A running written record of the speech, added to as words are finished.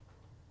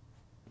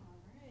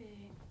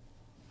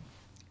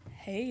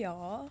Hey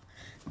y'all,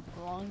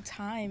 long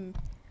time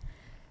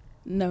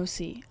no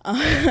see.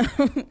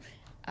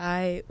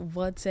 I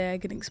would say I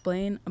can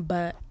explain,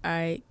 but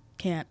I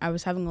can't. I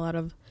was having a lot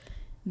of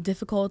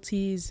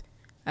difficulties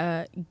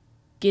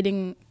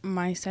getting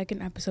my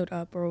second episode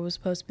up, or what was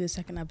supposed to be the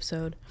second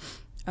episode.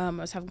 I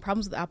was having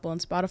problems with Apple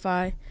and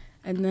Spotify,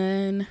 and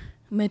then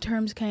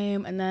midterms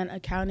came, and then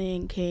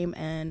accounting came,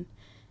 and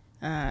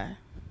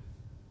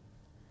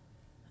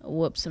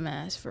whooped some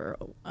ass for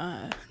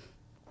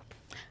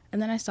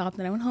and then I stopped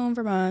and I went home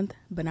for a month,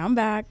 but now I'm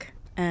back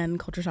and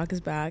Culture Shock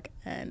is back,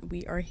 and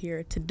we are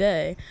here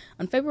today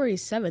on February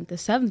 7th, the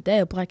 7th day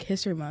of Black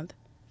History Month.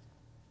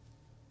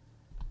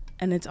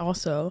 And it's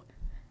also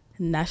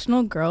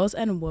National Girls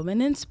and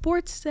Women in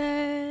Sports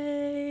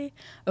Day.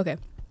 Okay,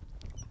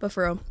 but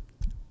for real,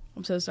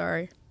 I'm so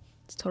sorry.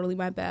 It's totally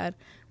my bad.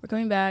 We're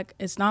coming back.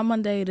 It's not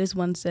Monday, it is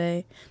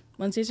Wednesday.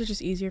 Wednesdays are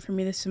just easier for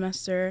me this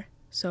semester.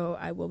 So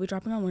I will be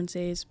dropping on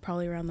Wednesdays,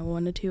 probably around the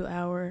 1 to 2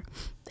 hour.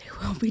 They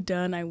will be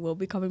done. I will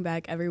be coming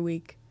back every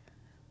week.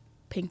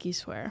 Pinky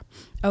swear.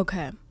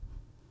 Okay.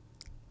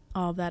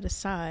 All that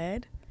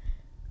aside,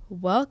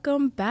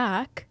 welcome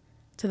back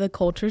to the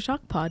Culture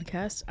Shock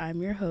Podcast. I'm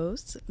your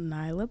host,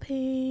 Nyla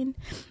Payne.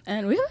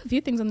 And we have a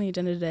few things on the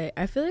agenda today.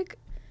 I feel like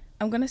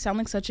I'm going to sound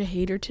like such a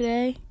hater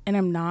today, and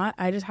I'm not.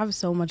 I just have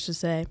so much to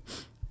say.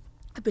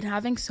 I've been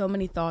having so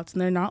many thoughts, and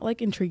they're not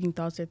like intriguing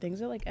thoughts. They're things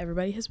that like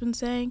everybody has been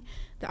saying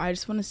that I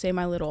just want to say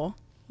my little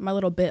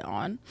bit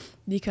on,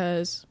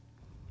 because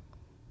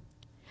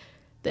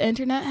the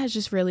internet has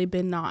just really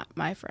been not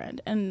my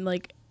friend. And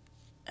like,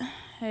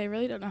 I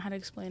really don't know how to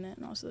explain it.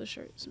 And also the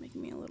shirt is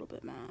making me a little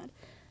bit mad.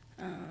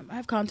 I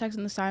have contacts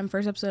in this time.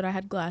 First episode I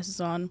had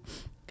glasses on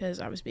because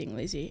I was being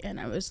lazy, and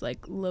I was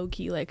like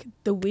low-key, like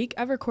the week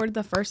I recorded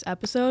the first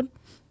episode,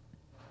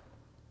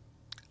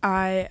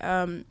 I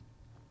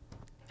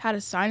had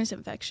a sinus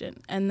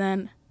infection, and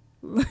then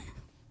I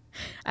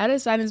had a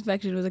sinus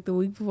infection. It was like the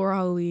week before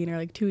Halloween, or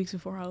like 2 weeks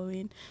before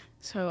Halloween.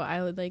 So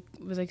I was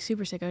like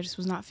super sick. I just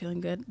was not feeling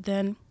good.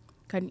 Then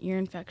got an ear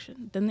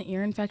infection. Then the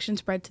ear infection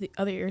spread to the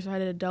other ear, so I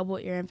had a double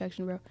ear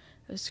infection, bro.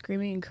 I was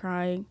screaming and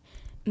crying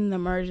in the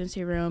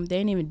emergency room. They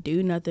didn't even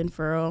do nothing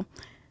for real.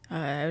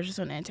 I was just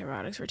on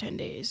antibiotics for 10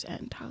 days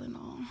and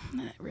Tylenol,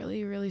 and it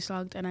really, really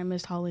sucked, and I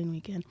missed Halloween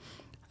weekend.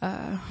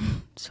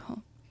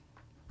 So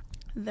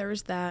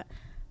there's that.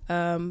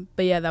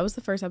 But yeah, that was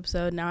the first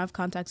episode. Now I have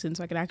contacts in,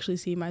 so I can actually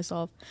see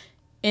myself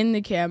in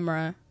the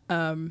camera.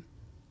 I'm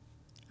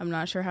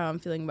not sure how I'm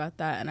feeling about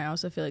that, and I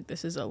also feel like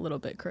this is a little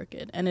bit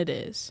crooked, and it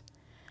is.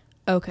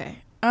 Okay.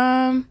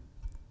 I'm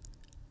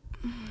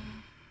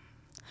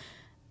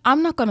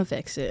not gonna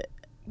fix it,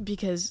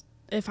 because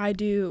if I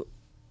do,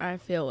 I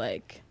feel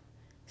like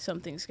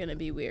something's gonna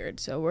be weird.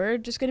 So we're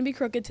just gonna be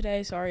crooked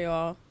today. Sorry,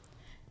 y'all.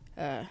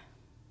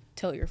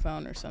 Tilt your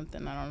phone or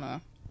something. I don't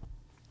know.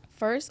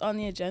 First on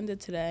the agenda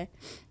today,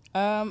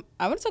 I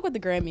want to talk about the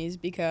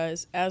Grammys,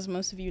 because as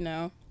most of you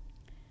know,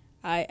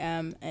 I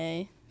am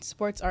a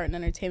sports, art, and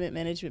entertainment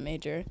management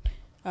major.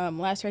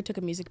 Last year I took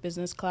a music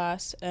business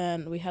class,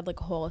 and we had like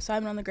a whole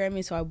assignment on the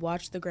Grammys, so I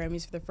watched the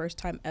Grammys for the first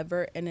time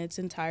ever in its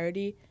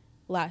entirety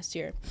last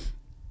year.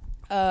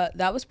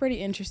 That was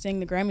pretty interesting.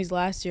 The Grammys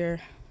last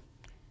year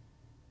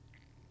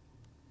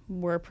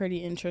were pretty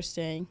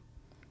interesting.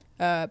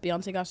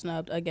 Beyonce got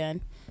snubbed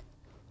again,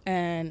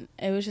 and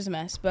it was just a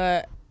mess,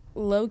 but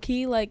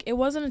low-key, like, it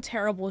wasn't a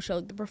terrible show.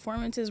 The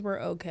performances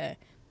were okay.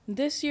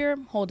 This year,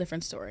 whole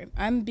different story.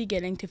 I'm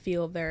beginning to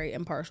feel very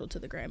impartial to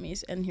the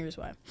Grammys, and here's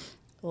why.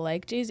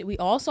 Like Jay-Z, we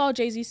all saw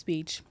Jay-Z's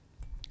speech.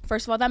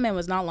 First of all, that man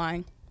was not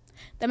lying.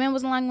 That man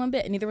wasn't lying one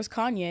bit, and neither was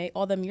Kanye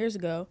all them years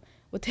ago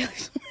with Taylor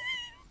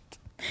Swift.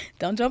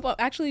 Don't jump up.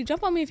 Actually,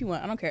 jump on me if you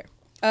want. I don't care.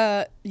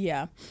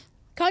 Yeah.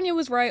 Kanye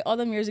was right all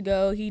them years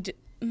ago.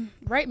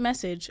 Right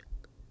message,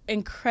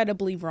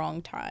 incredibly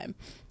wrong time.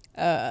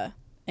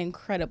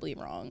 Incredibly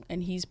wrong,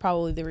 and he's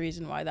probably the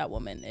reason why that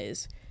woman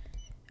is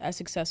as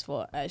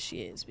successful as she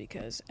is,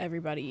 because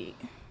everybody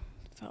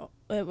felt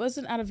it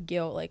wasn't out of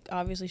guilt. Like,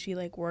 obviously she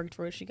like worked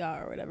for what she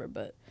got or whatever,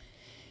 but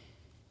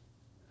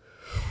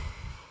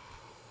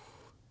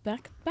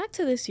back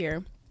to this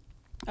year.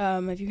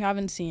 If you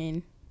haven't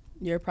seen,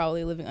 you're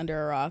probably living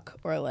under a rock,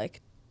 or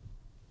like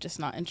just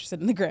not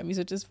interested in the Grammys,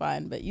 which is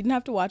fine, but you didn't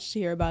have to watch to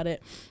hear about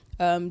it.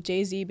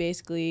 Jay-Z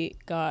basically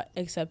got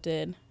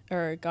accepted,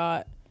 or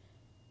got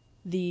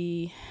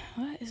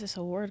what is this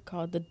award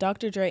called? The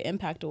Dr. Dre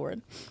Impact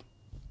Award.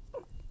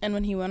 And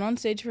when he went on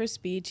stage for his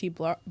speech, he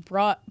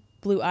brought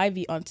Blue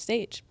Ivy on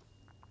stage.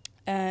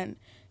 And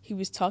he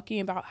was talking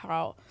about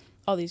how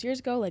all these years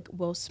ago, like,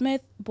 Will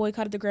Smith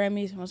boycotted the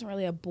Grammys. It wasn't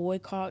really a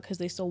boycott, because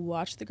they still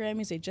watched the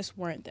Grammys. They just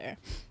weren't there.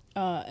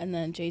 And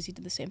then Jay-Z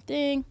did the same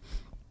thing.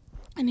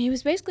 And he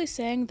was basically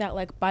saying that,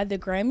 like, by the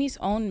Grammys'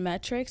 own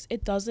metrics,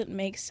 it doesn't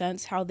make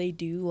sense how they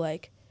do,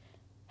 like,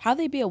 how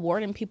they be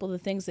awarding people the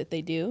things that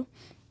they do.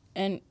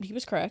 And he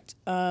was correct.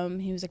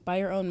 He was like, by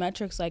your own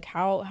metrics, like,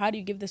 how do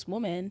you give this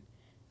woman,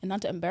 and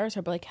not to embarrass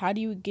her, but like, how do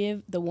you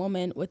give the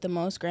woman with the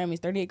most Grammys,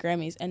 38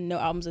 Grammys, and no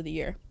albums of the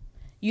year?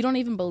 You don't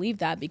even believe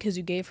that, because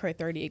you gave her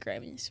 38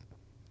 Grammys.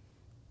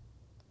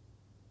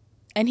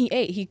 And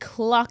he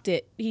clocked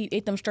it. He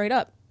ate them straight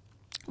up.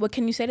 What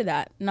can you say to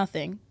that?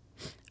 Nothing.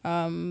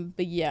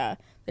 But yeah,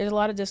 there's a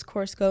lot of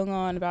discourse going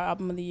on about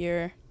album of the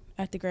year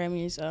at the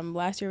Grammys.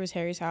 Last year was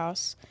Harry's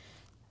House.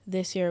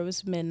 This year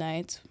was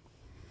Midnight.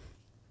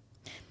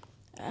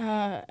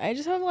 I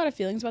just have a lot of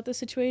feelings about this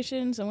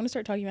situation, so I'm going to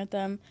start talking about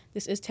them.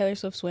 This is Taylor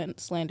Swift's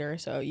slander,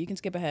 so you can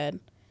skip ahead.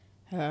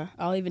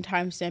 I'll even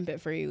timestamp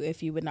it for you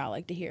if you would not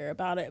like to hear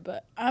about it,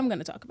 but I'm going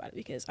to talk about it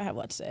because I have a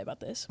lot to say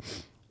about this.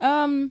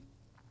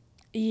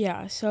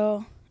 Yeah,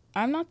 so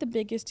I'm not the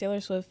biggest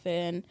Taylor Swift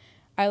fan.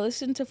 I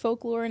listened to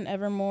Folklore and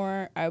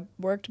Evermore. I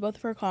worked both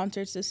of her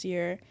concerts this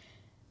year.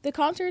 The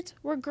concerts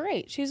were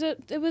great.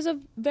 It was a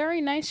very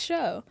nice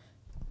show.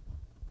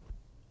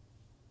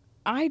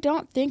 I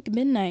don't think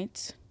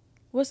Midnight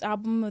was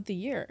album of the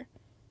year.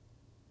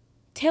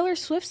 Taylor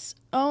Swift's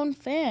own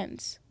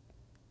fans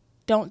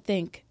don't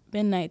think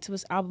Midnight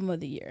was album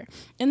of the year.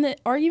 And the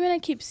argument I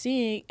keep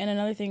seeing, and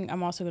another thing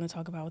I'm also going to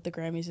talk about with the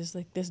Grammys, is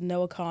like this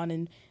Noah Kahan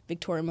and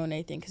Victoria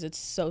Monet thing, because it's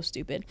so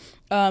stupid.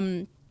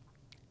 The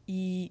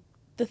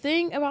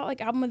thing about like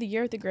album of the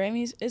year at the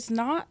Grammys is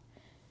not,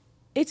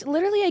 it's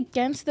literally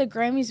against the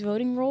Grammys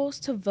voting rules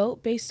to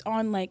vote based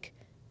on like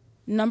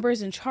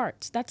numbers and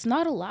charts. That's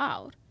not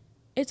allowed.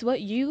 It's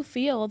what you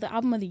feel the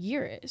album of the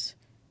year is,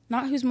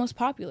 not who's most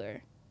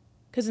popular.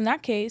 Because in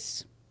that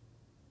case,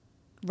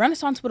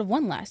 Renaissance would have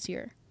won last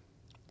year.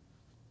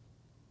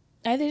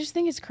 I just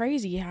think it's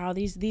crazy how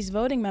these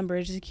voting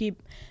members just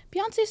keep,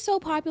 Beyonce's so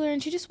popular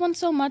and she just won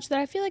so much that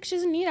I feel like she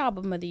doesn't need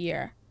album of the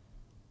year.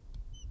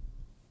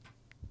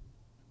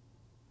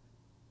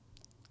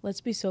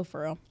 Let's be so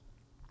for real.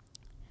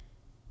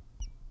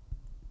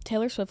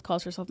 Taylor Swift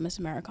calls herself Miss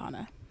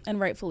Americana, and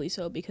rightfully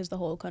so, because the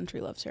whole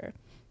country loves her.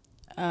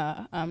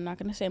 I'm not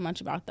going to say much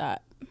about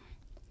that.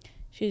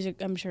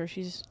 I'm sure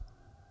she's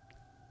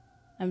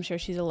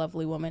a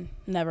lovely woman.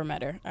 Never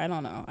met her. I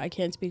don't know. I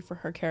can't speak for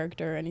her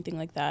character or anything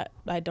like that.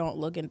 I don't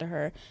look into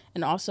her.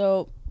 And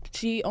also,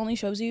 she only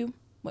shows you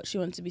what she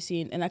wants to be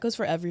seen. And that goes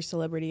for every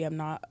celebrity. I'm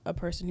not a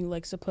person who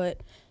likes to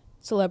put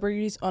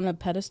celebrities on a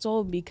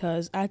pedestal,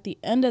 because at the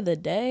end of the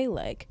day,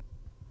 like,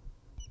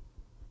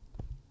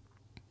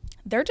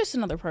 they're just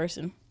another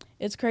person.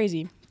 It's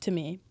crazy to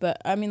me.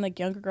 But, I mean, like,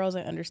 younger girls,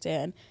 I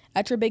understand.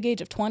 At your big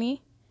age of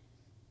 20,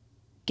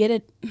 get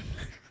it.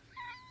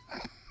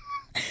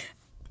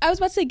 I was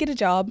about to say get a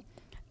job.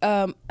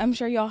 I'm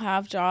sure y'all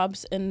have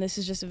jobs, and this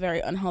is just a very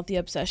unhealthy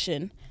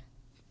obsession.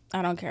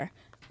 I don't care.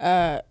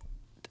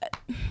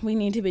 We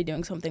need to be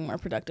doing something more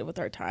productive with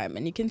our time,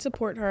 and you can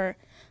support her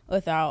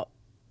without,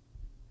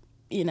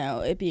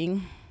 it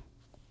being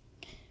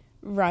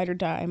ride or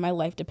die. My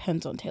life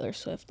depends on Taylor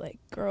Swift. Like,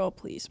 girl,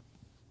 please.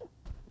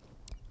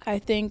 I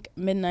think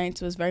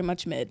Midnight was very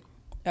much mid.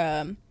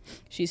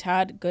 She's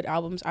had good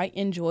albums. I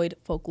enjoyed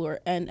Folklore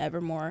and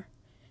Evermore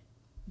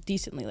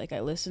decently. Like, I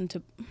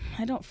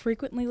don't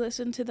frequently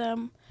listen to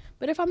them,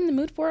 but if I'm in the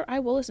mood for it, I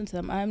will listen to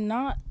them. I'm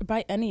not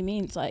by any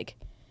means like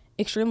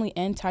extremely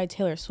anti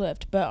Taylor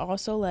Swift, but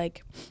also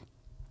like,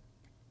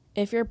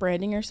 if you're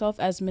branding yourself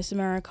as Miss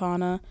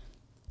Americana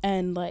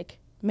and like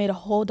made a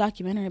whole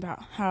documentary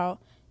about how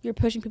you're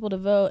pushing people to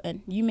vote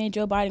and you made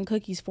Joe Biden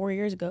cookies 4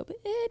 years ago, but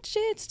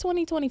it's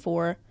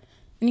 2024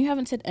 and you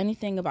haven't said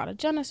anything about a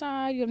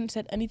genocide, you haven't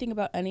said anything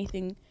about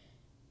anything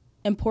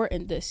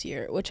important this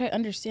year, which I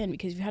understand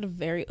because you've had a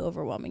very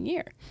overwhelming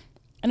year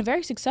and a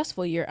very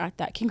successful year at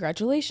that.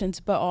 Congratulations.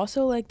 But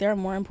also, like, there are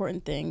more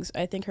important things.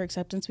 I think her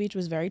acceptance speech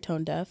was very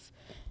tone deaf.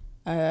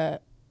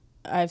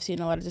 I've seen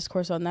a lot of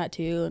discourse on that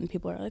too, and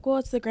people are like, well,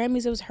 it's the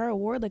Grammys, it was her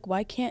award, like,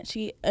 why can't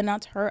she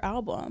announce her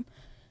album?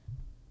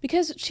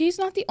 Because she's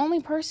not the only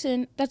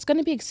person that's going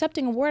to be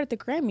accepting an award at the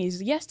Grammys.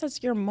 Yes,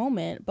 that's your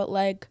moment, but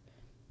like,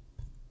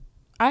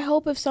 I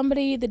hope if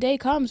somebody, the day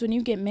comes when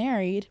you get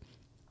married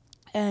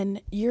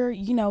and you're,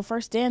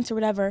 first dance or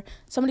whatever,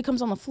 somebody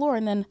comes on the floor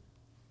and then,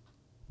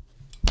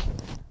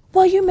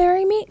 will you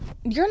marry me?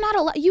 You're not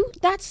allowed.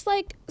 That's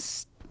like,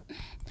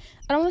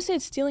 I don't want to say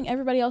it's stealing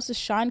everybody else's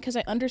shine, because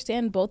I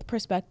understand both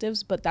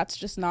perspectives, but that's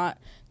just not,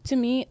 to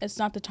me, it's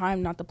not the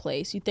time, not the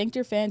place. You thanked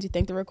your fans, you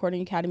thanked the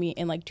Recording Academy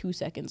in like 2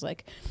 seconds.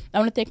 Like, I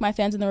want to thank my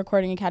fans in the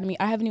Recording Academy.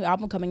 I have a new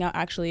album coming out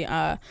actually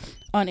on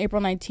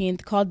April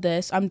 19th called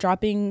This. I'm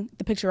dropping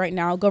the picture right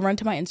now. Go run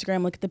to my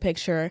Instagram, look at the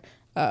picture.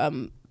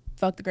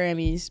 Fuck the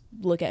Grammys,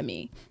 look at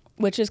me,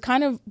 which is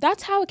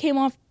that's how it came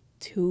off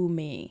to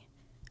me.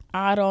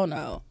 I don't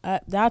know.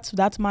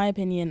 That's my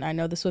opinion. I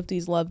know the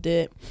Swifties loved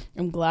it.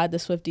 I'm glad the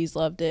Swifties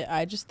loved it.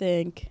 I just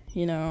think,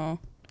 she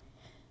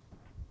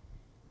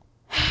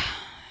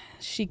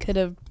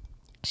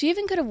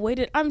even could have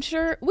waited. I'm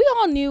sure we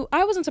all knew.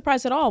 I wasn't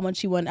surprised at all when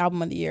she won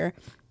Album of the Year.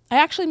 I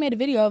actually made a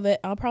video of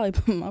it. I'll probably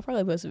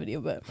post a video,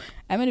 but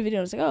I made a video.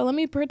 I was like, oh, let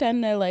me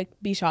pretend to like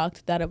be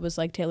shocked that it was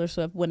like Taylor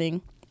Swift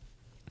winning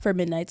for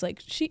Midnight's.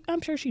 Like,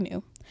 I'm sure she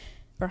knew,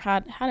 or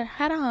had a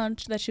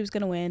hunch that she was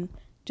gonna win.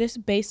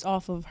 just based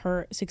off of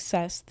her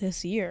success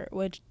this year,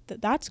 which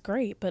that's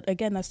great. But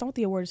again, that's not what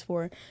the award's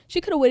for. She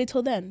could have waited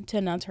till then to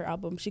announce her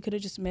album. She could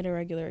have just made a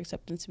regular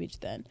acceptance speech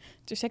then.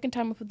 It's your second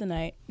time up of the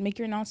night. Make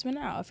your announcement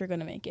now if you're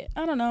going to make it.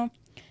 I don't know.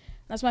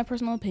 That's my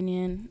personal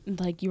opinion.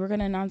 Like, you were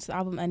going to announce the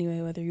album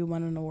anyway, whether you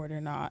won an award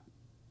or not,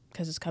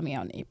 because it's coming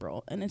out in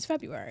April and it's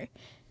February.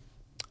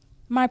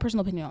 My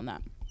personal opinion on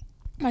that.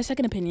 My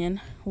second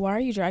opinion, why are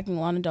you dragging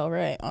Lana Del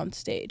Rey on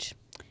stage?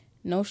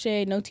 No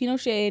shade, no tea, no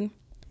shade.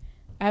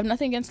 I have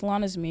nothing against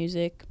Lana's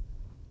music.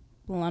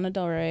 Lana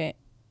Del Rey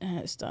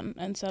has done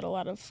and said a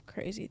lot of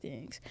crazy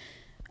things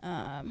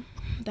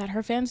that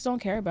her fans don't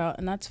care about,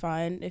 and that's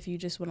fine if you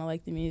just want to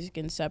like the music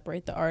and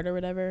separate the art or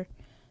whatever.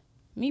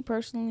 Me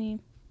personally,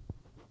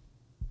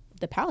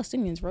 the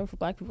Palestinians rode for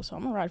black people, so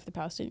I'm gonna ride for the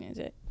Palestinians.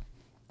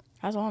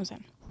 That's all I'm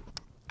saying.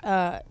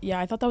 Yeah,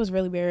 I thought that was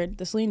really weird.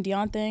 The Celine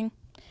Dion thing,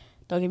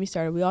 don't get me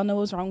started. We all know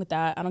what's wrong with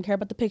that. I don't care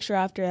about the picture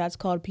after. That's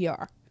called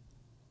PR.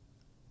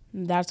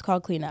 That's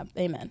called cleanup.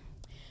 Amen.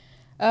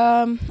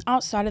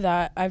 Outside of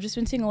that, I've just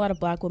been seeing a lot of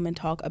black women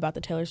talk about the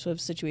Taylor Swift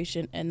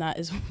situation, and that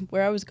is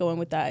where I was going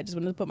with that. I just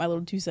wanted to put my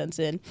little 2 cents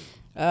in.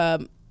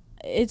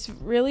 It's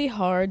really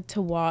hard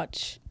to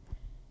watch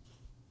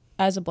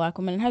as a black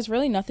woman. It has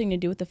really nothing to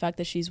do with the fact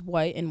that she's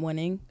white and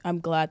winning. I'm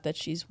glad that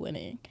she's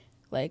winning.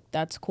 Like,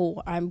 that's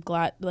cool. I'm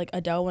glad, like,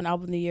 Adele won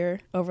Album of the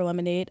Year over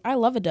Lemonade. I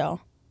love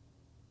Adele.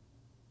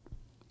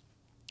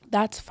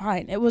 That's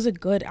fine. It was a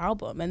good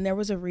album, and there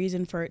was a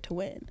reason for it to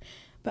win.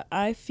 But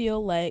I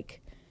feel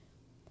like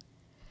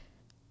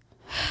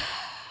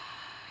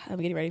I'm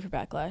getting ready for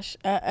backlash.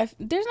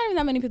 There's not even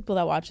that many people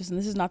that watch this, and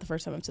this is not the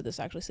first time I've said this,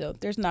 actually, so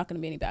there's not going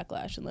to be any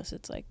backlash unless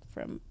it's, like,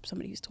 from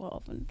somebody who's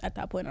 12, and at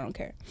that point, I don't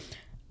care.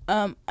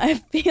 I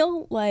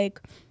feel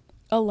like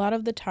a lot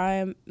of the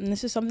time, and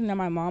this is something that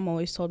my mom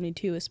always told me,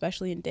 too,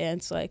 especially in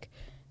dance, like,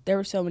 there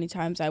were so many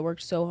times I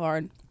worked so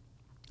hard.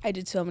 I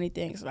did so many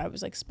things, and I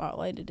was, like,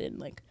 spotlighted in,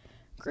 like,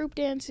 group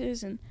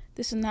dances and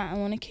this and that,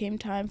 and when it came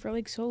time for,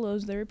 like,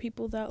 solos, there were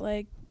people that,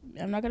 like,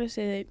 I'm not going to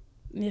say that,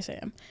 yes, I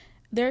am.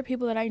 There are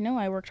people that I know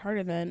I worked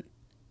harder than,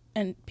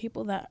 and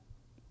people that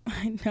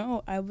I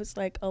know I was,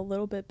 like, a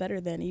little bit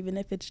better than, even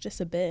if it's just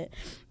a bit,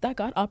 that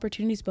got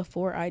opportunities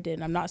before I did.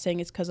 And I'm not saying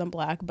it's because I'm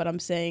black, but I'm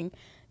saying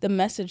the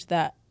message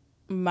that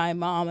my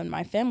mom and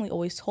my family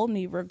always told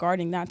me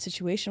regarding that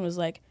situation was,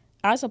 like,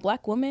 as a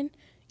black woman,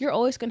 you're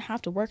always going to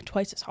have to work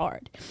twice as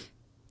hard,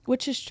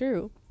 which is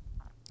true.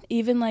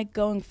 Even, like,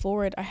 going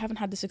forward, I haven't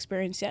had this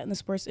experience yet in the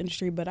sports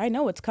industry, but I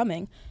know it's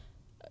coming.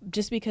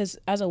 Just because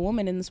as a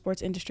woman in the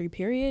sports industry,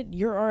 period,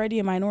 you're already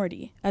a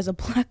minority. As a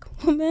black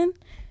woman,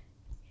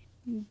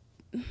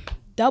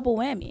 double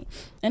whammy.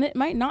 And it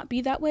might not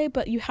be that way,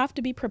 but you have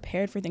to be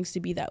prepared for things to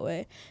be that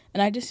way.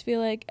 And I just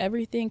feel like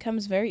everything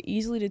comes very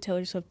easily to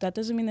Taylor Swift. That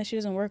doesn't mean that she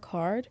doesn't work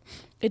hard.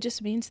 It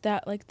just means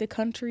that, like,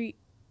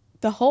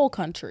 the whole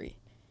country,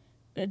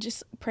 it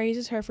just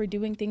praises her for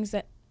doing things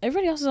that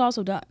everybody else has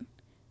also done.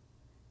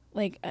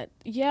 Like,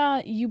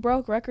 yeah, you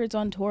broke records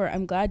on tour.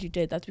 I'm glad you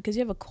did. That's because you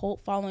have a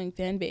cult following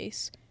fan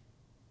base.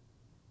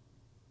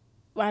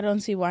 I don't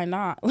see why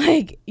not.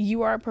 Like,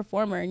 you are a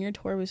performer and your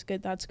tour was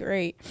good. That's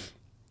great.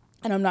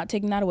 And I'm not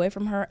taking that away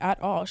from her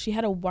at all. She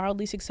had a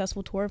wildly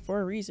successful tour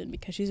for a reason,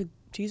 because she's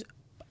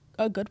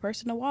a good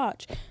person to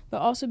watch.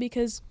 But also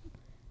because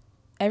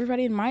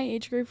everybody in my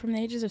age group from the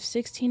ages of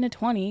 16 to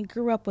 20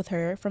 grew up with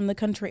her from the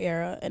country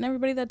era. And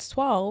everybody that's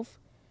 12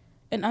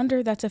 and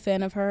under that's a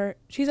fan of her,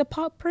 she's a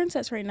pop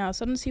princess right now,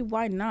 so I don't see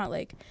why not.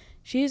 Like,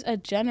 she's a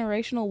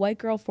generational white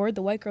girl for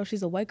the white girl.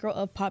 She's a white girl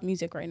of pop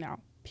music right now,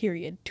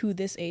 period, to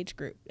this age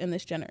group in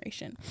this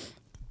generation.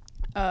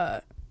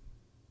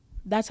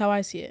 That's how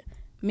I see it.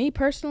 Me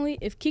personally,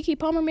 if Keke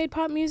Palmer made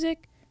pop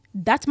music,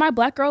 that's my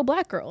black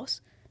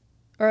girls.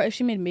 Or if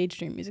she made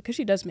mainstream music, because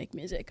she does make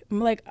music.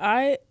 Like,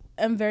 I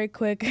am very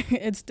quick.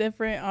 It's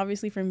different,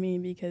 obviously, for me,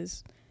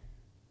 because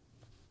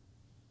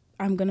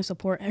I'm gonna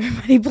support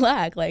everybody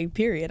black, like,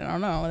 period. I don't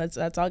know.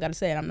 That's all I gotta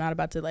say. And I'm not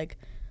about to, like,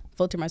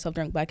 filter myself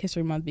during Black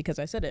History Month because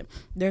I said it.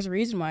 There's a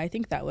reason why I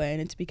think that way,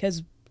 and it's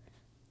because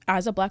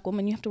as a black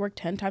woman, you have to work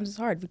 10 times as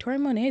hard. Victoria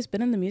Monet has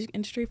been in the music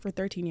industry for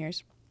 13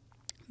 years,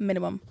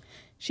 minimum.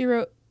 She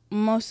wrote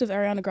most of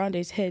Ariana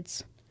Grande's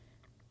hits.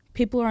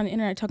 People are on the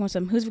internet talking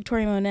about who's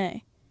Victoria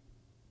Monet.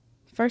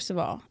 First of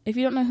all, if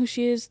you don't know who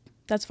she is,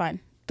 that's fine.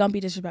 Don't be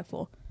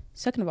disrespectful.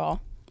 Second of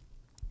all,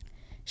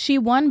 she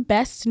won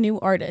Best New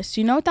Artist.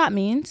 You know what that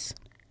means?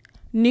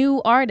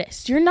 New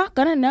artist. You're not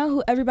gonna know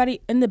who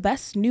everybody in the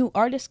Best New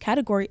Artist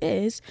category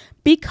is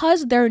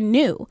because they're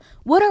new.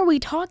 What are we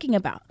talking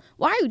about?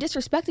 Why are you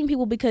disrespecting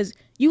people because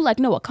you like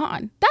Noah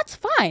Kahan? That's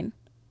fine.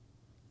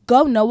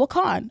 Go Noah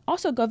Kahan.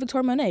 Also go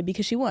Victoria Monet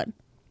because she won.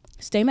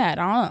 Stay mad.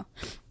 I don't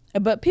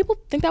know. But people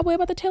think that way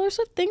about the Taylor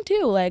Swift thing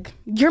too. Like,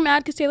 you're mad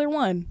because Taylor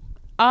won.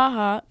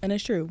 And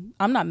it's true.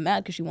 I'm not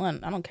mad because she won.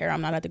 I don't care.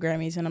 I'm not at the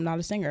Grammys and I'm not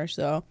a singer,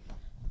 so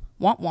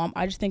womp womp.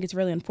 I just think it's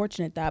really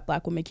unfortunate that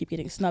black women keep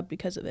getting snubbed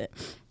because of it.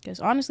 Because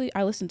honestly,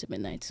 I listen to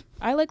Midnights.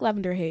 I like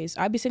Lavender Haze.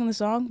 I'd be singing the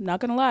song, not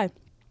gonna lie.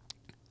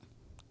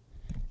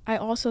 I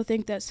also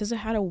think that SZA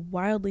had a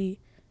wildly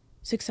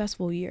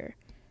successful year.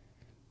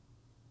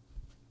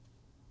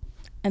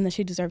 and that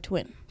she deserved to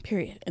win,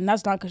 period. And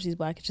that's not because she's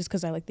black. It's just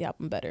because I like the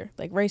album better,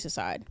 like race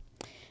aside.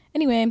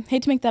 Anyway,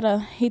 hate to make that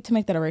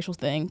a racial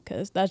thing,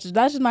 because that's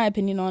just my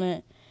opinion on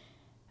it.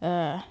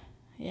 Yeah,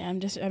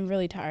 I'm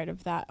really tired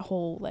of that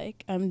whole,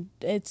 like,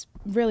 it's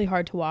really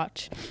hard to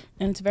watch,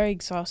 and it's very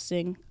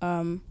exhausting,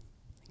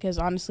 because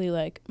honestly,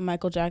 like,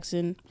 Michael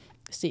Jackson,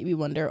 Stevie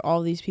Wonder,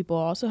 all these people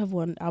also have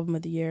won Album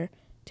of the Year.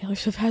 Taylor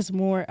Swift has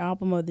more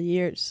Album of the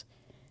Years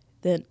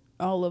than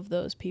all of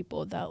those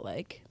people that,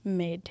 like,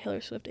 made Taylor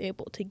Swift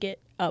able to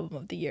get Album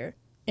of the Year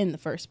in the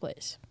first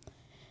place.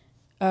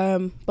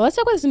 But let's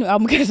talk about this new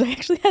album, because I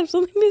actually have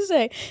something to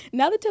say.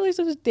 Now that Taylor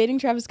Swift is dating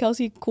Travis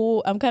Kelce,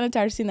 cool. I'm kind of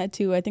tired of seeing that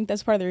too. I think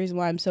that's part of the reason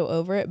why I'm so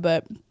over it.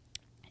 But,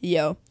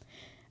 yo,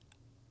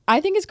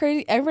 I think it's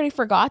crazy. Everybody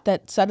forgot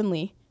that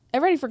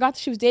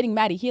she was dating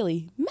Matty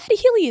Healy. Matty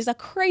Healy is a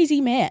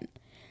crazy man.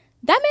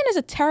 That man is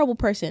a terrible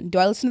person. Do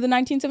I listen to the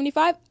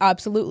 1975?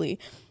 Absolutely.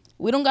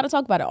 We don't got to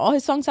talk about it. All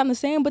his songs sound the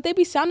same, but they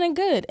be sounding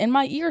good in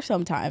my ear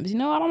sometimes. You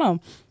know, I don't know.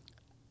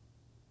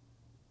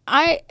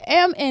 I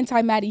am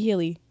anti-Matty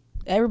Healy.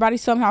 Everybody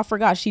somehow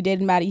forgot she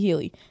dated Matty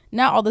Healy.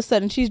 Now all of a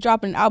sudden she's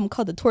dropping an album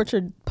called The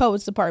Tortured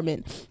Poets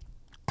Department.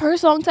 Her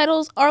song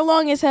titles are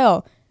long as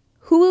hell.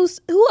 Who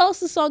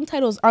else's song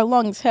titles are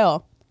long as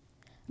hell?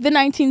 The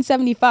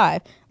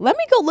 1975. Let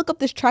me go look up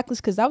this track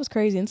list, because that was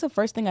crazy. And it's the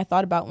first thing I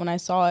thought about when I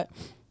saw it,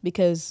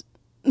 because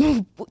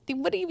you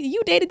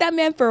dated that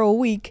man for a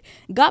week,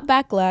 got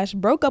backlash,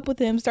 broke up with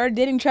him, started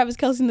dating Travis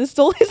Kelce, and this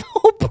stole his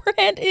whole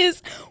brand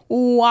is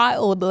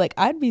wild. Like,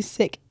 I'd be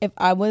sick if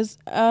I was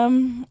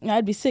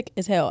I'd be sick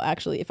as hell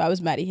actually if I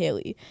was Matty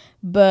Healy,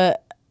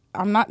 but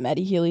I'm not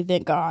Matty Healy,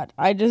 thank God.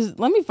 Let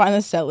me find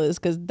the set list,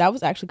 because that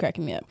was actually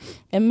cracking me up.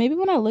 And maybe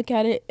when I look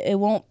at it, it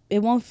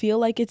won't feel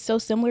like it's so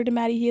similar to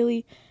Matty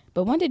Healy.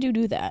 But when did you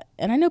do that?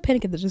 And I know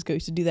Panic at the Disco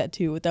used to do that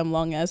too with them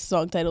long ass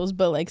song titles,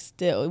 but like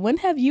still, when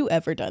have you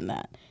ever done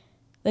that?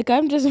 Like,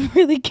 I'm just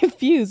really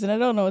confused and I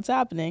don't know what's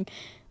happening.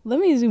 Let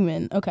me zoom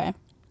in. Okay.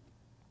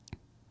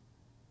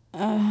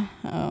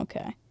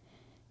 Okay.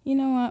 You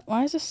know what?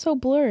 Why is this so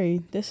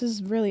blurry? This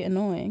is really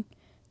annoying.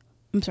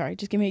 I'm sorry.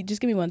 Just give me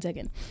 1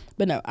 second.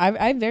 But no,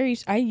 I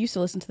used to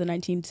listen to the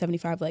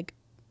 1975, like,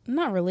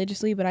 not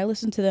religiously, but I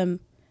listened to them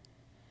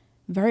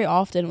very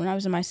often when I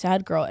was in my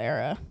sad girl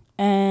era.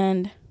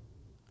 And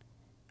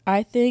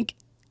I think,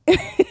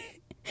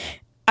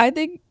 I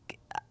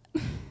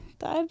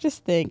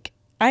just think,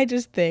 I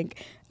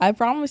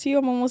promise you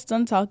I'm almost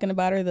done talking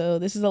about her, though.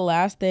 This is the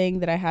last thing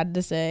that I had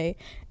to say,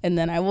 and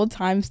then I will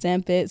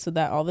timestamp it so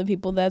that all the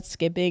people that's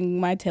skipping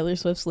my Taylor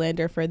Swift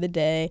slander for the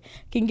day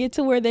can get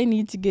to where they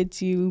need to get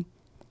to.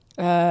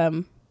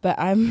 But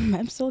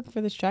I'm still looking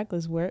for this track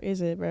list. Where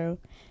is it, bro?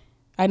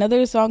 I know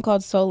there's a song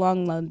called So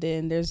Long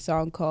London. There's a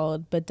song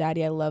called But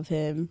Daddy I Love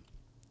Him.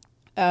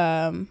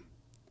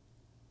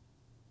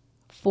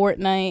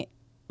 Fortnite,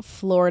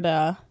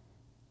 Florida.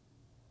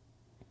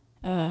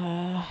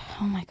 Oh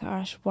my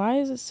gosh, why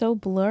is it so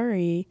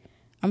blurry?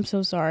 I'm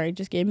so sorry.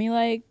 Just give me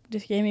like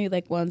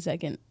 1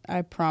 second.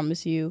 I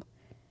promise you,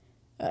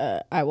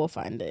 I will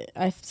find it.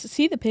 I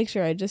see the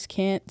picture. I just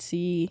can't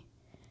see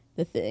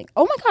the thing.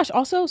 Oh my gosh.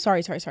 Also,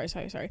 sorry.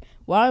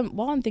 While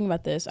I'm thinking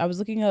about this, I was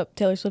looking up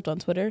Taylor Swift on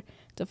Twitter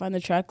to find the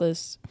track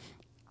list.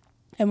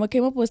 And what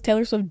came up was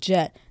Taylor Swift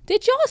jet.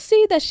 Did y'all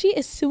see that she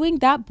is suing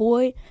that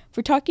boy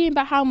for talking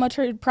about how much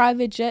her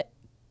private jet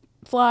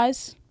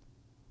flies?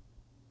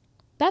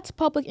 That's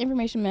public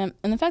information, man.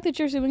 And the fact that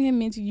you're suing him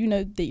means you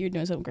know that you're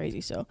doing something crazy.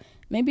 So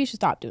maybe you should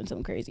stop doing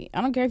something crazy.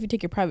 I don't care if you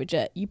take your private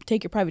jet. You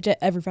take your private jet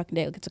every fucking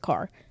day like it's a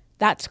car.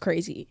 That's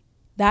crazy.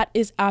 That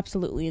is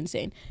absolutely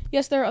insane.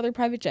 Yes, there are other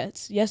private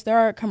jets. Yes, there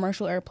are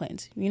commercial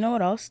airplanes. You know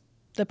what else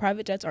the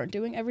private jets aren't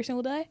doing every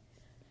single day?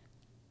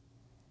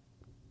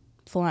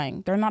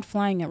 Flying. They're not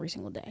flying every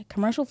single day.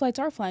 Commercial flights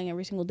are flying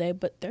every single day,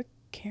 but they're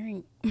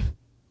carrying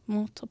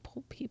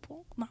multiple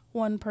people. Not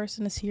one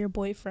person is your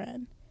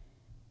boyfriend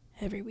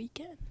every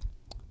weekend.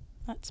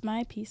 That's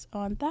my piece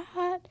on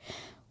that.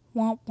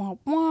 Womp, womp,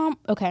 womp.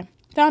 Okay,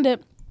 found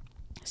it.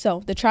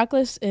 So the track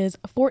list is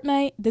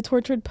Fortnite, The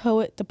Tortured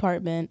Poet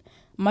Department,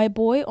 My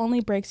Boy Only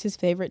Breaks His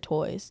Favorite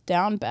Toys,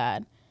 Down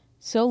Bad,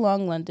 So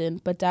Long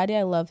London, But Daddy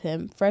I Love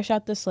Him, Fresh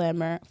Out the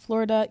Slammer,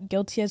 Florida,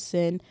 Guilty as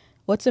Sin,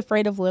 What's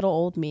Afraid of Little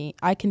Old Me,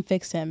 I Can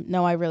Fix Him,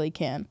 No I Really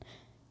Can,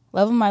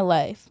 Love of My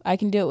Life, I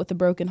Can Do It With a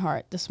Broken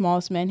Heart, The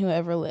Smallest Man Who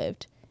Ever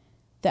Lived,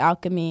 The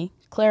Alchemy,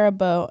 Clara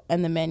Bow,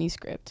 and The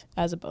Manuscript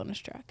as a bonus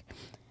track.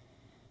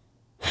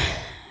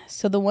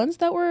 So the ones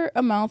that were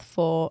a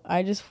mouthful,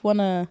 I just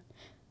wanna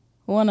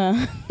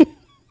I'm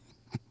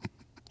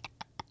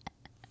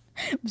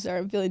sorry,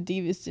 I'm feeling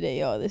devious today,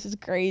 y'all. This is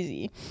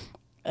crazy.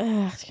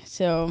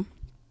 So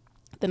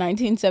the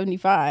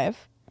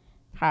 1975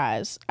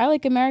 has I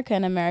Like America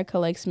and America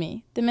Likes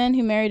Me, The Man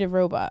Who Married a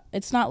Robot,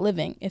 It's Not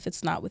Living If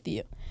It's Not With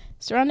You,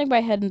 Surrounded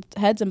by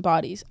Heads and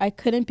Bodies, I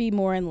Couldn't Be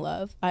More in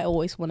Love, I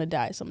Always Want to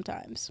Die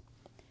Sometimes.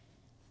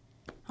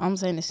 I'm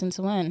saying this, since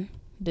when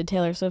did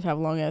Taylor Swift have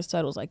long ass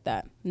titles like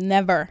that?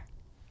 Never.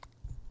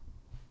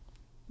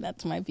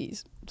 That's my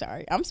piece.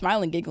 Sorry, I'm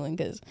smiling, giggling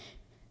because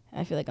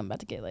I feel like I'm about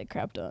to get like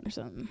crapped on or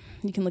something.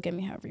 You can look at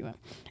me however you want.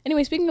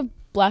 Anyway, speaking of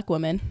Black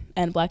women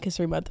and Black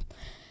History Month,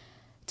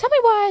 tell me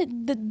why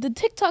the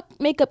TikTok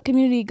makeup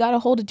community got a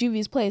hold of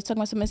Juvie's Place talking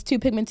about something that's too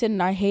pigmented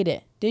and I hate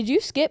it. Did you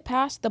skip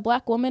past the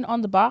Black woman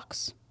on the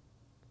box?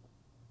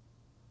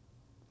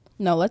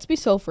 No, let's be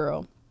so for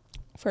real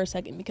for a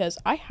second, because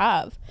I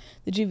have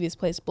the Juvie's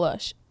Place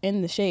blush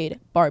in the shade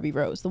Barbie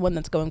Rose, the one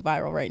that's going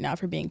viral right now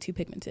for being too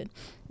pigmented.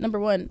 Number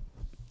one,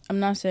 I'm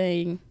not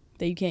saying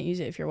that you can't use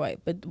it if you're white,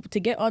 but to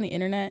get on the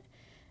internet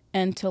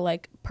and to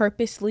like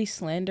purposely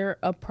slander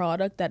a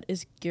product that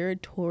is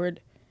geared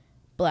toward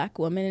Black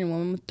women and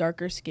women with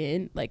darker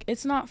skin, like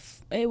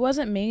it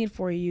wasn't made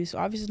for you, so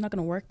obviously it's not going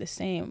to work the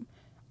same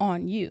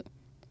on you.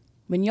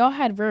 When y'all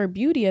had Rare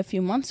Beauty a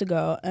few months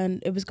ago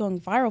and it was going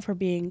viral for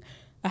being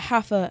a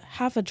half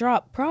a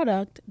drop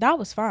product, that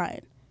was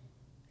fine.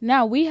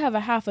 Now we have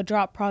a half a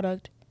drop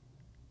product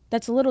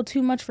that's a little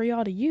too much for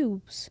y'all to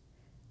use.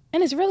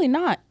 And it's really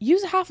not.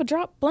 Use a half a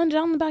drop, blend it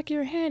on the back of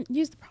your hand,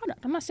 use the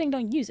product. I'm not saying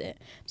don't use it.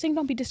 I'm saying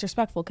don't be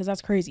disrespectful, because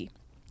that's crazy.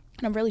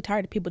 And I'm really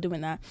tired of people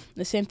doing that.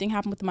 The same thing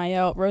happened with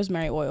my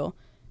rosemary oil.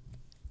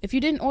 If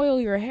you didn't oil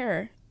your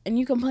hair and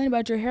you complain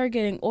about your hair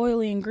getting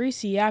oily and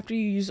greasy after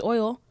you use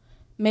oil,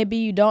 maybe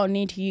you don't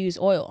need to use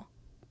oil.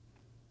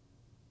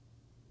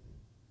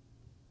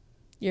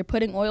 You're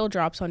putting oil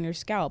drops on your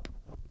scalp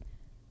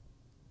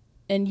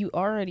and you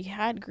already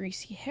had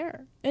greasy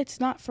hair. It's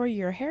not for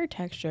your hair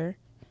texture.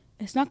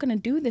 It's not going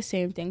to do the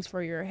same things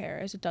for your hair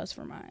as it does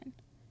for mine.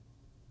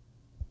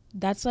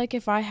 That's like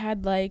if I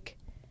had like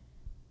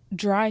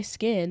dry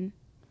skin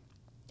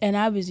and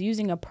I was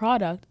using a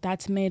product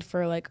that's made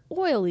for like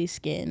oily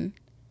skin.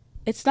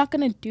 It's not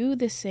going to do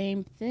the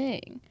same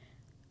thing.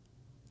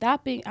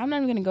 That being, I'm not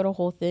even going to go the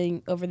whole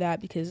thing over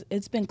that because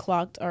it's been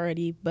clocked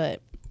already,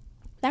 but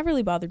that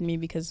really bothered me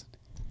because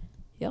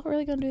y'all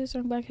really going to do this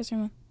during Black History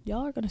Month?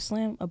 Y'all are going to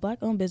slam a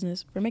Black-owned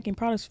business for making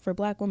products for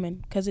Black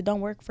women because it don't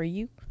work for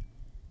you?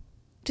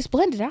 Just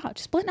blend it out.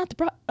 Just blend out the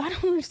product. I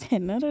don't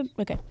understand.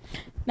 Okay,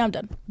 now I'm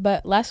done.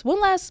 But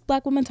one last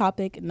Black woman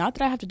topic. Not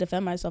that I have to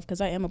defend myself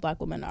because I am a Black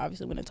woman,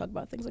 obviously, when I talk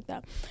about things like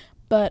that.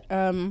 But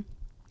the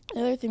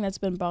other thing that's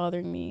been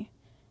bothering me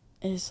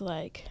is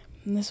like,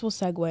 and this will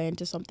segue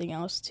into something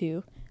else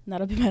too. And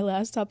that'll be my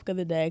last topic of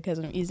the day because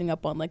I'm easing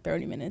up on like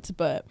 30 minutes.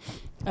 But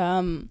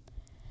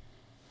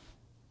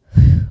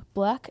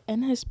Black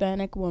and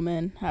Hispanic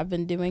women have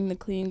been doing the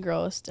clean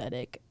girl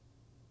aesthetic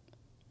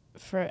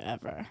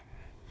forever.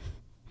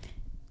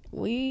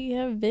 We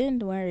have been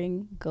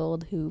wearing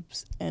gold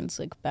hoops and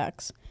slick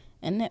backs,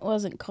 and it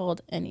wasn't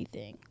called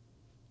anything.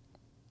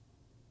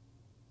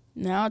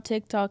 Now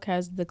TikTok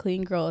has the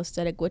clean girl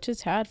aesthetic, which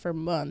it's had for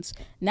months.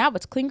 Now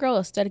it's clean girl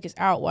aesthetic is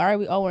out. Why are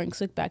we all wearing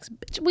slick backs?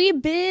 Bitch,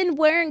 we've been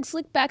wearing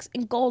slick backs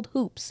and gold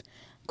hoops.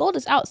 Gold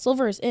is out,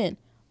 silver is in.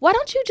 Why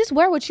don't you just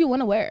wear what you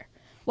want to wear?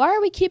 Why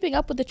are we keeping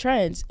up with the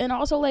trends? And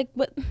also, like,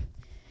 what?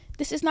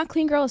 This is not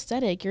clean girl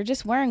aesthetic. You're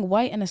just wearing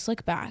white and a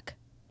slick back.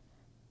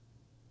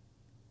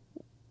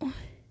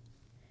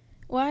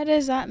 Why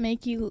does that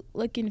make you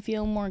look and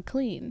feel more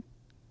clean?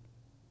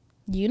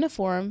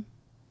 Uniform,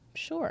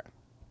 sure.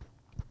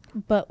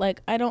 But,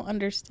 like, I don't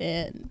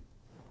understand.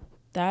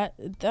 That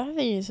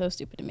thing is so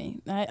stupid to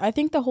me. I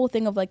think the whole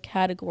thing of, like,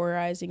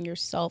 categorizing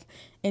yourself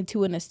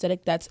into an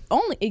aesthetic that's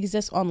only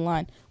exists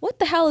online. What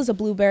the hell is a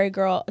blueberry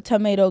girl, a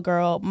tomato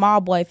girl,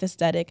 mob wife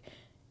aesthetic?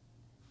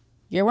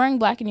 You're wearing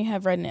black and you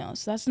have red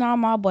nails. That's not a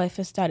mob wife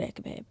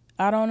aesthetic, babe.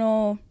 I don't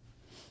know.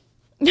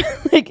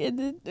 Like,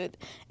 it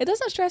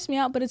doesn't stress me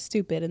out, but it's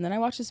stupid. And then I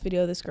watched this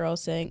video of this girl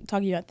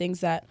talking about things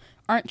that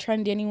aren't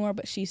trendy anymore,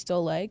 but she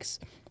still likes.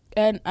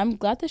 And I'm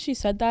glad that she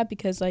said that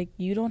because, like,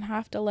 you don't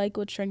have to like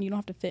what's trendy. You don't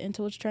have to fit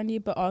into what's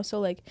trendy, but also,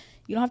 like,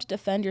 you don't have to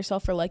defend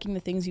yourself for liking the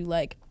things you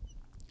like.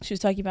 She was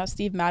talking about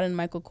Steve Madden and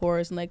Michael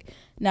Kors, and, like,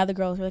 now the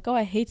girls are like, oh,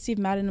 I hate Steve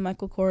Madden and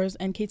Michael Kors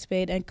and Kate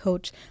Spade and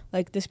Coach.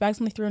 Like, this bag's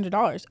only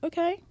 $300.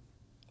 Okay.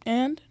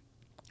 And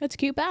it's a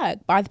cute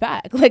bag. Buy the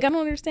bag. Like, I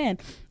don't understand.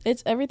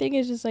 Everything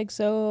is just, like,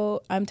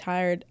 so, I'm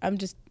tired. I'm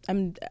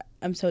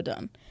so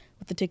done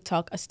with the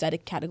TikTok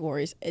aesthetic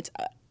categories.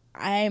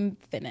 I'm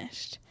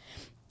finished.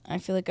 I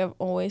feel like I've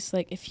always,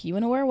 like, if you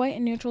want to wear white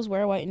and neutrals,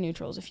 wear white and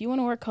neutrals. If you want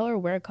to wear color,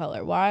 wear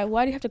color. Why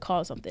do you have to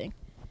call it something?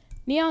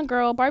 Neon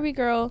girl, Barbie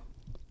girl,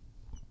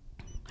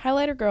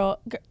 highlighter girl.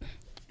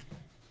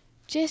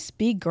 Just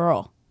be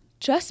girl.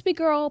 Just be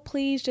girl,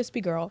 please. Just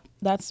be girl.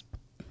 It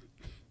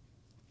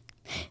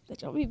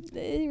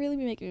really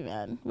be making me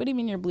mad. What do you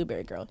mean you're a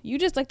blueberry girl? You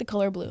just like the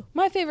color blue.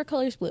 My favorite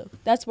color is blue.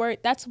 That's where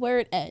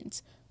it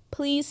ends.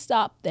 Please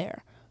stop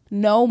there.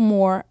 No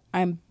more.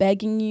 I'm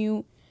begging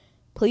you.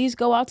 Please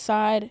go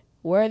outside,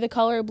 wear the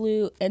color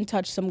blue, and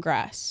touch some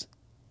grass.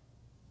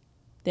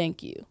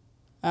 Thank you.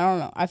 I don't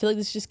know. I feel like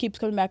this just keeps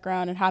coming back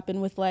around. It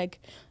happened with, like,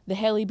 the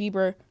Hailey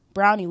Bieber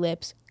brownie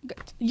lips.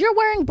 You're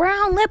wearing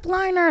brown lip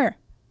liner.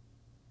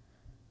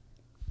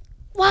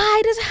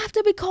 Why does it have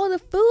to be called a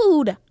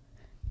food?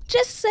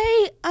 Just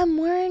say, I'm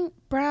wearing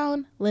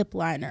brown lip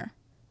liner.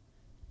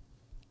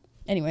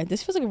 Anyway,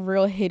 this feels like a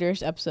real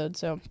haters episode,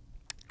 so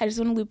I just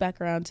want to loop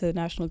back around to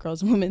National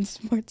Girls and Women's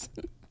Sports.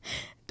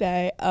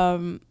 Die.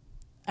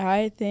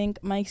 I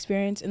think my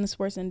experience in the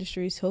sports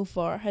industry so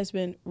far has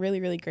been really,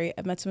 really great.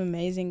 I've met some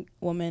amazing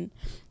women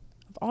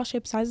of all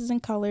shapes, sizes,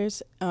 and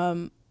colors.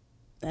 And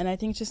I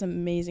think it's just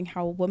amazing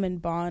how women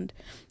bond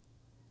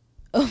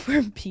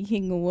over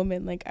being a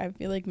woman. Like, I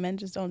feel like men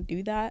just don't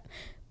do that.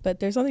 But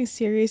there's something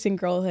serious in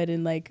girlhood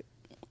and, like,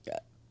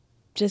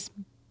 just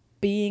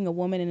being a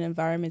woman in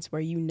environments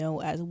where, you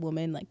know, as a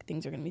woman, like,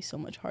 things are going to be so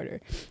much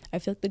harder. I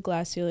feel like the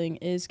glass ceiling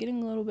is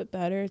getting a little bit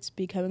better. It's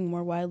becoming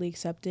more widely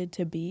accepted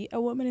to be a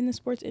woman in the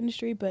sports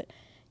industry, but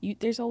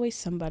there's always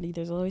somebody,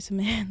 there's always a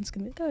man that's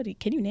going to be like, oh,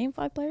 can you name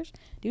 5 players?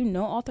 Do you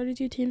know all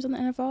 32 teams in the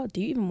NFL? Do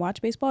you even watch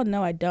baseball?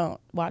 No, I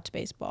don't watch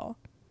baseball.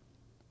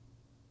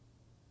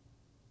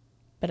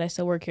 But I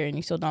still work here and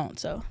you still don't,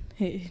 so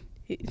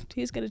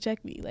who's going to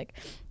check me? Like,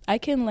 I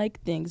can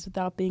like things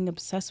without being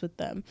obsessed with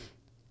them.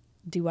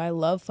 Do I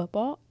love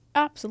football?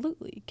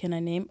 Absolutely. Can I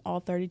name all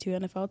 32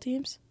 NFL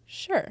teams?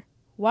 Sure.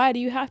 Why do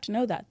you have to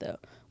know that, though?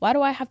 Why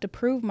do I have to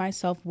prove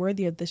myself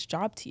worthy of this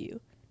job to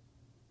you?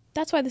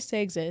 That's why this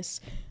day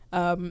exists.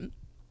 I'm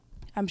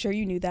sure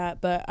you knew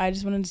that, but I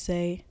just wanted to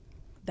say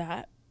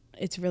that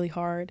it's really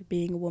hard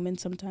being a woman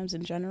sometimes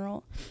in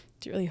general.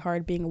 It's really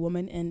hard being a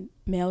woman in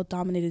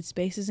male-dominated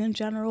spaces in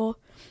general.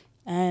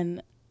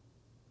 And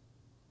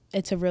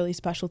it's a really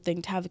special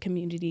thing to have a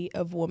community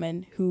of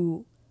women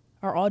who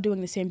are all doing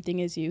the same thing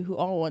as you, who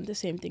all want the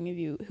same thing of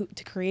you, who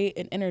to create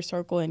an inner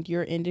circle in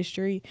your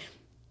industry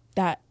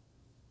that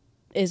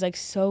is like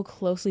so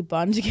closely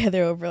bonded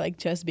together over like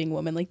just being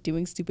women, like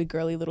doing stupid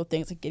girly little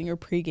things like getting your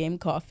pregame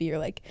coffee or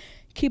like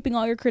keeping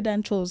all your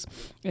credentials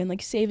and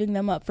like saving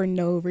them up for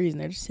no reason.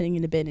 They're just sitting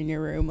in a bin in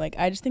your room. Like,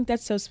 I just think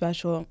that's so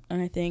special.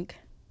 And I think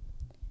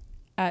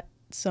at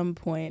some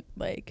point,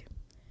 like,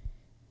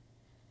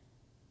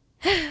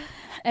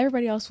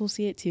 everybody else will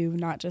see it too,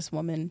 not just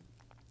women.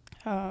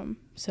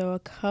 So a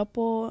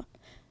couple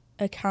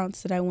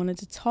accounts that I wanted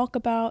to talk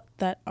about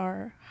that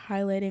are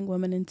highlighting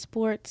women in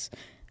sports.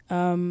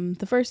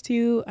 The first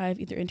 2 I've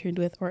either interned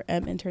with or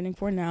am interning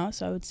for now,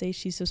 so I would say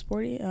She's So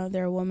Sporty.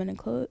 They're a woman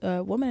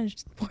in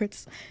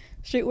sports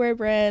streetwear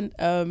brand.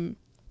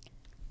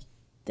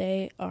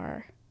 They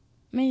are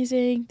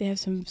amazing. They have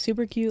some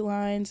super cute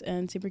lines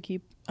and super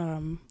cute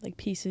like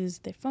pieces.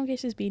 They have phone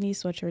cases, beanies,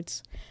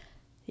 sweatshirts,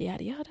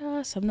 yada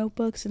yada, some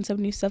notebooks and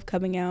some new stuff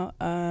coming out.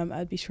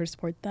 I'd be sure to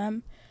support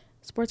them.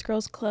 Sports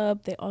Girls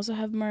Club, they also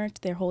have merch.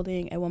 They're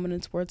holding a women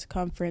in sports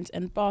conference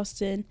in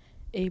Boston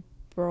in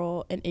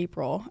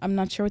April. I'm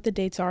not sure what the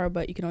dates are,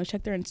 but you can always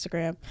check their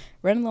Instagram.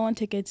 Running low on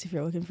tickets if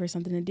you're looking for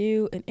something to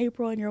do in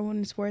April and you're a woman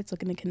in sports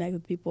looking to connect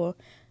with people.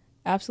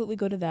 Absolutely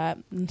go to that.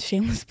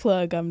 Shameless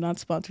plug, I'm not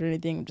sponsored or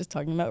anything. I'm just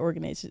talking about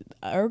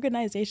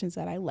organizations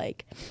that I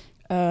like.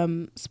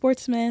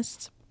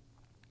 Sportsmist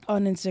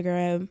on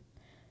Instagram.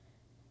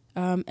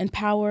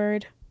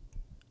 Empowered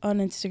on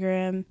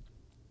Instagram.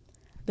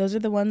 Those are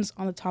the ones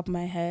on the top of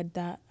my head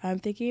that I'm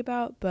thinking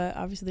about, but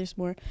obviously there's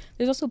more.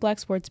 There's also Black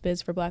Sports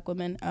Biz for Black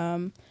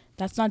women.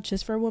 That's not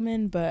just for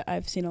women, but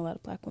I've seen a lot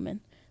of Black women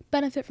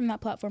benefit from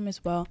that platform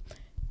as well.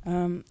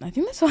 I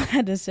think that's all I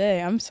had to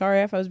say. I'm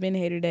sorry if I was being a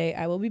hater today.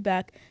 I will be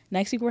back.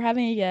 Next week we're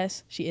having a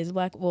guest. She is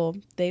Black. Well,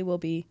 they will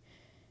be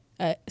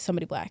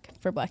somebody Black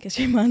for Black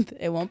History Month.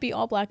 It won't be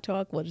all Black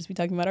talk. We'll just be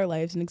talking about our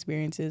lives and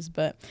experiences.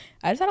 But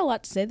I just had a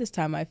lot to say this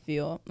time, I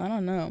feel. I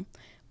don't know.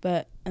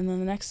 And then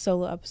the next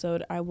solo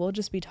episode, I will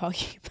just be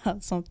talking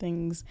about some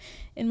things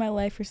in my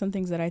life or some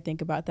things that I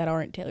think about that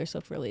aren't Taylor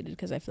Swift related,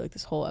 because I feel like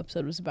this whole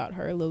episode was about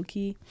her,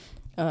 low-key.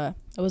 It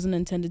wasn't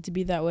intended to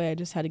be that way. I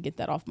just had to get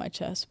that off my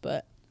chest.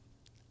 But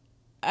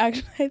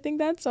actually, I think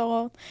that's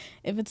all.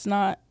 If it's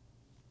not,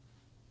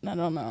 I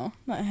don't know.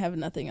 I have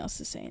nothing else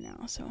to say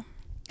now. So,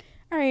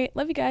 all right.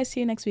 Love you guys.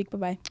 See you next week.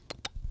 Bye-bye.